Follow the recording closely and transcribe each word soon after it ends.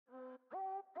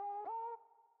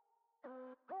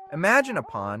Imagine a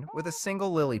pond with a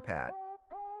single lily pad.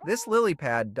 This lily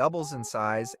pad doubles in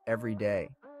size every day.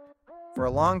 For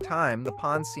a long time, the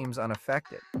pond seems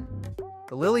unaffected.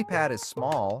 The lily pad is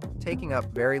small, taking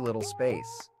up very little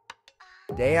space.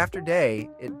 Day after day,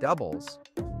 it doubles,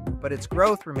 but its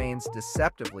growth remains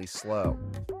deceptively slow.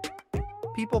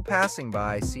 People passing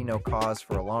by see no cause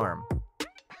for alarm.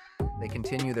 They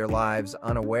continue their lives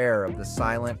unaware of the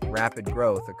silent, rapid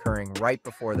growth occurring right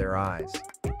before their eyes.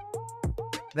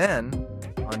 Then,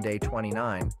 on day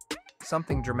 29,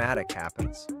 something dramatic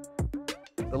happens.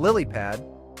 The lily pad,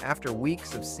 after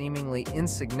weeks of seemingly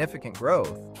insignificant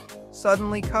growth,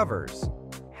 suddenly covers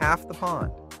half the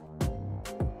pond.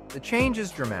 The change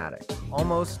is dramatic,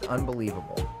 almost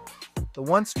unbelievable. The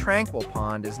once tranquil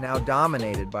pond is now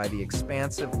dominated by the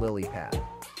expansive lily pad.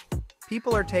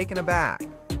 People are taken aback,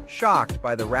 shocked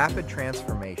by the rapid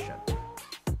transformation.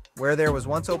 Where there was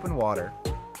once open water,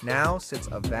 now sits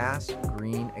a vast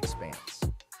green expanse.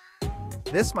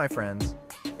 This, my friends,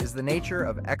 is the nature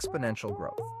of exponential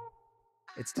growth.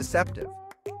 It's deceptive,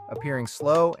 appearing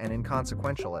slow and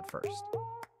inconsequential at first.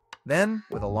 Then,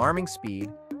 with alarming speed,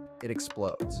 it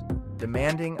explodes,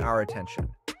 demanding our attention.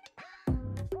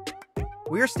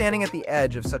 We are standing at the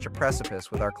edge of such a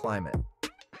precipice with our climate.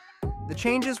 The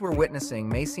changes we're witnessing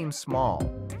may seem small,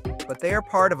 but they are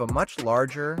part of a much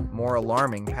larger, more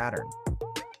alarming pattern.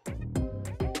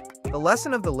 The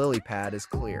lesson of the lily pad is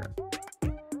clear.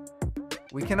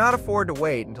 We cannot afford to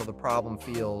wait until the problem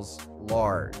feels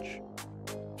large.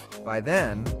 By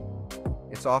then,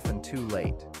 it's often too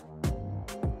late.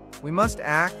 We must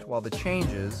act while the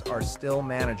changes are still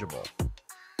manageable,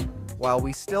 while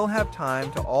we still have time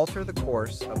to alter the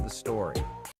course of the story.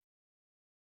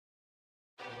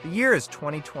 The year is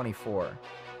 2024.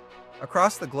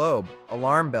 Across the globe,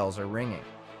 alarm bells are ringing.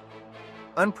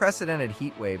 Unprecedented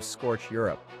heat waves scorch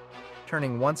Europe,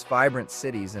 turning once vibrant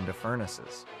cities into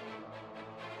furnaces.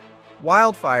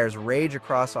 Wildfires rage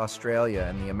across Australia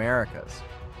and the Americas,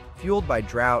 fueled by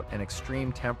drought and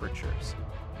extreme temperatures,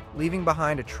 leaving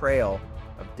behind a trail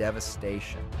of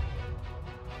devastation.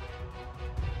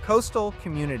 Coastal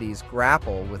communities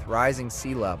grapple with rising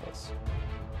sea levels,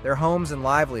 their homes and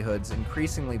livelihoods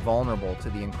increasingly vulnerable to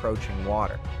the encroaching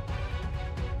water.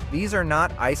 These are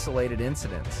not isolated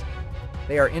incidents.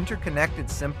 They are interconnected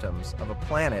symptoms of a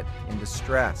planet in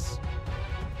distress.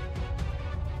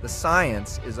 The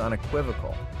science is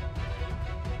unequivocal.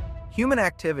 Human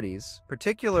activities,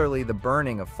 particularly the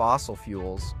burning of fossil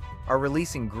fuels, are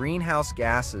releasing greenhouse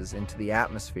gases into the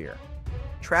atmosphere,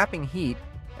 trapping heat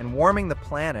and warming the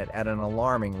planet at an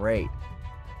alarming rate.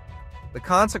 The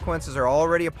consequences are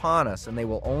already upon us, and they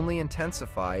will only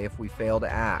intensify if we fail to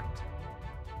act.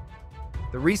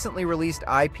 The recently released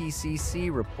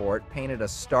IPCC report painted a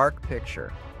stark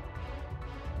picture.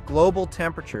 Global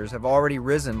temperatures have already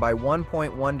risen by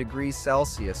 1.1 degrees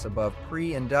Celsius above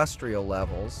pre-industrial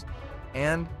levels,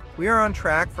 and we are on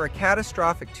track for a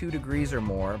catastrophic 2 degrees or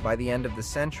more by the end of the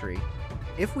century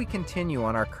if we continue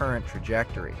on our current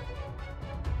trajectory.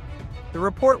 The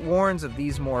report warns of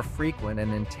these more frequent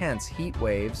and intense heat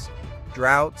waves,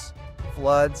 droughts,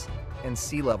 floods, and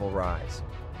sea level rise,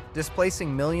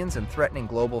 displacing millions and threatening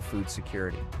global food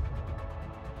security.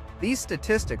 These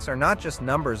statistics are not just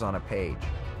numbers on a page.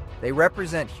 They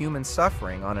represent human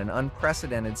suffering on an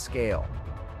unprecedented scale.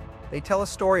 They tell a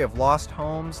story of lost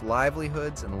homes,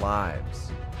 livelihoods, and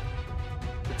lives.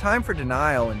 The time for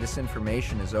denial and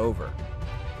disinformation is over.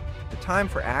 The time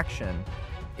for action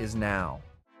is now.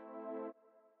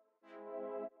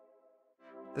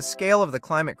 The scale of the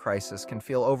climate crisis can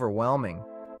feel overwhelming,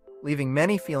 leaving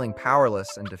many feeling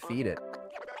powerless and defeated.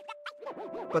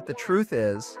 But the truth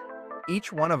is,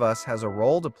 each one of us has a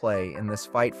role to play in this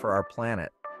fight for our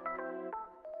planet.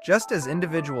 Just as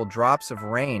individual drops of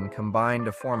rain combine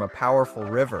to form a powerful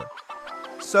river,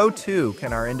 so too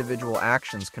can our individual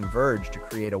actions converge to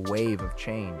create a wave of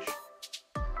change.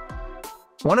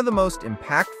 One of the most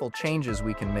impactful changes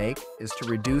we can make is to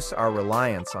reduce our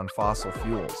reliance on fossil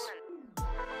fuels.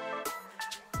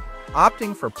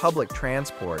 Opting for public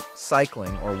transport,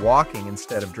 cycling, or walking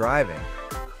instead of driving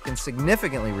can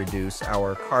significantly reduce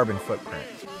our carbon footprint.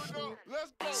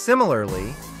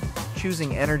 Similarly,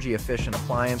 choosing energy-efficient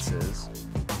appliances,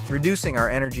 reducing our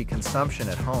energy consumption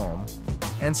at home,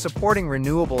 and supporting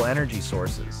renewable energy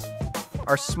sources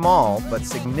are small but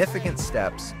significant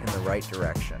steps in the right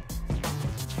direction.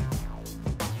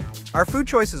 Our food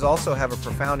choices also have a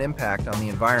profound impact on the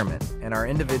environment and our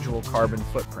individual carbon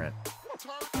footprint.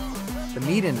 The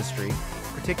meat industry,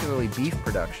 particularly beef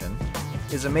production,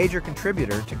 is a major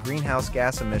contributor to greenhouse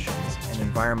gas emissions and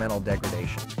environmental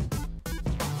degradation.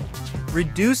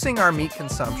 Reducing our meat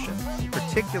consumption,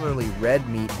 particularly red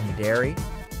meat and dairy,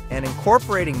 and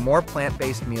incorporating more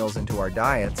plant-based meals into our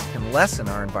diets can lessen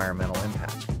our environmental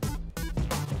impact.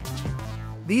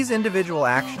 These individual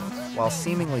actions, while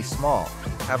seemingly small,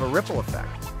 have a ripple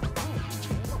effect.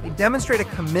 They demonstrate a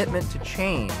commitment to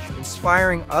change,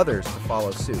 inspiring others to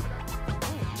follow suit.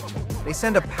 They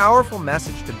send a powerful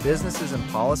message to businesses and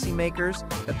policymakers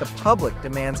that the public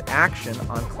demands action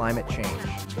on climate change.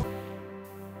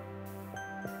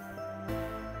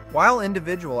 While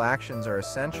individual actions are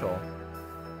essential,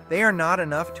 they are not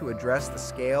enough to address the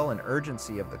scale and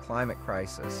urgency of the climate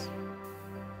crisis.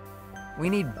 We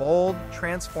need bold,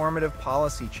 transformative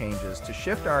policy changes to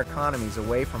shift our economies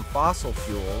away from fossil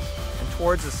fuels and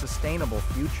towards a sustainable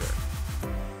future.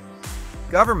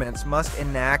 Governments must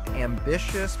enact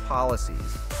ambitious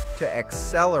policies to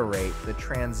accelerate the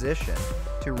transition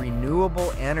to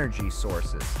renewable energy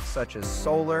sources such as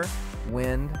solar,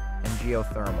 wind, and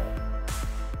geothermal.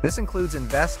 This includes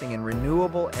investing in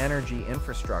renewable energy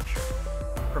infrastructure,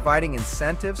 providing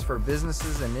incentives for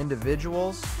businesses and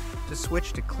individuals to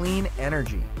switch to clean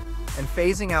energy, and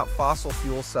phasing out fossil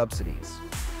fuel subsidies.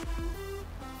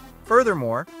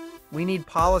 Furthermore, we need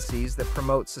policies that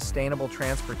promote sustainable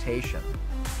transportation,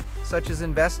 such as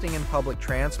investing in public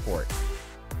transport,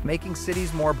 making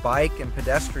cities more bike and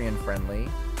pedestrian friendly,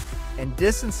 and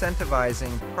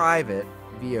disincentivizing private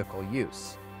vehicle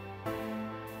use.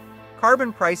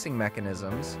 Carbon pricing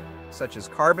mechanisms, such as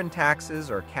carbon taxes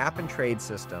or cap-and-trade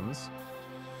systems,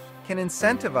 can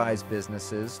incentivize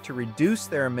businesses to reduce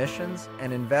their emissions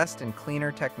and invest in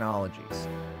cleaner technologies.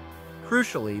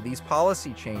 Crucially, these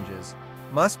policy changes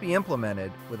must be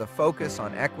implemented with a focus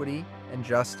on equity and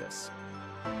justice.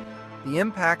 The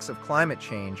impacts of climate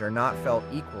change are not felt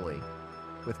equally,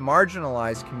 with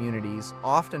marginalized communities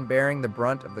often bearing the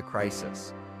brunt of the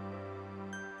crisis.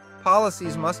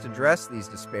 Policies must address these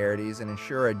disparities and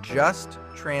ensure a just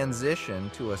transition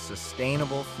to a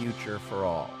sustainable future for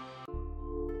all.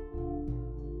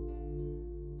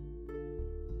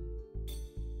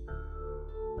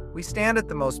 We stand at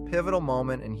the most pivotal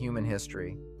moment in human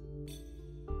history.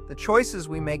 The choices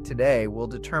we make today will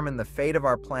determine the fate of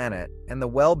our planet and the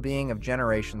well-being of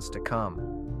generations to come.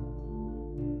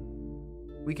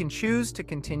 We can choose to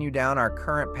continue down our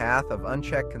current path of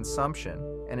unchecked consumption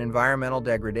and environmental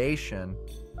degradation,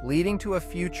 leading to a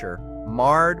future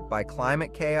marred by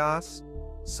climate chaos,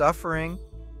 suffering,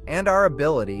 and our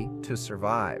ability to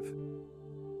survive.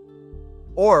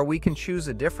 Or we can choose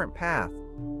a different path,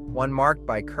 one marked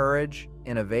by courage,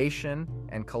 innovation,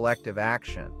 and collective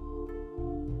action.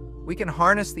 We can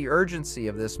harness the urgency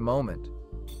of this moment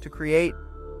to create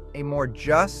a more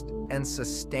just and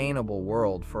sustainable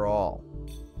world for all.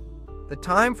 The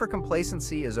time for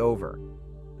complacency is over.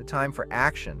 The time for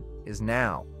action is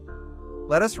now.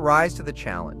 Let us rise to the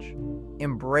challenge,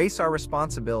 embrace our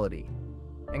responsibility,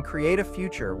 and create a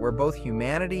future where both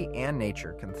humanity and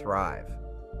nature can thrive.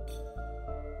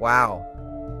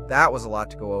 Wow, that was a lot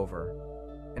to go over,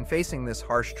 and facing this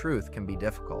harsh truth can be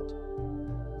difficult.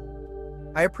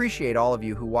 I appreciate all of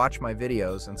you who watch my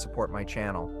videos and support my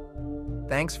channel.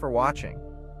 Thanks for watching.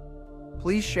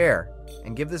 Please share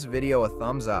and give this video a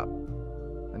thumbs up.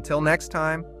 Until next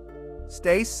time,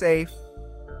 stay safe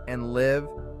and live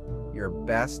your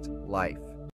best life.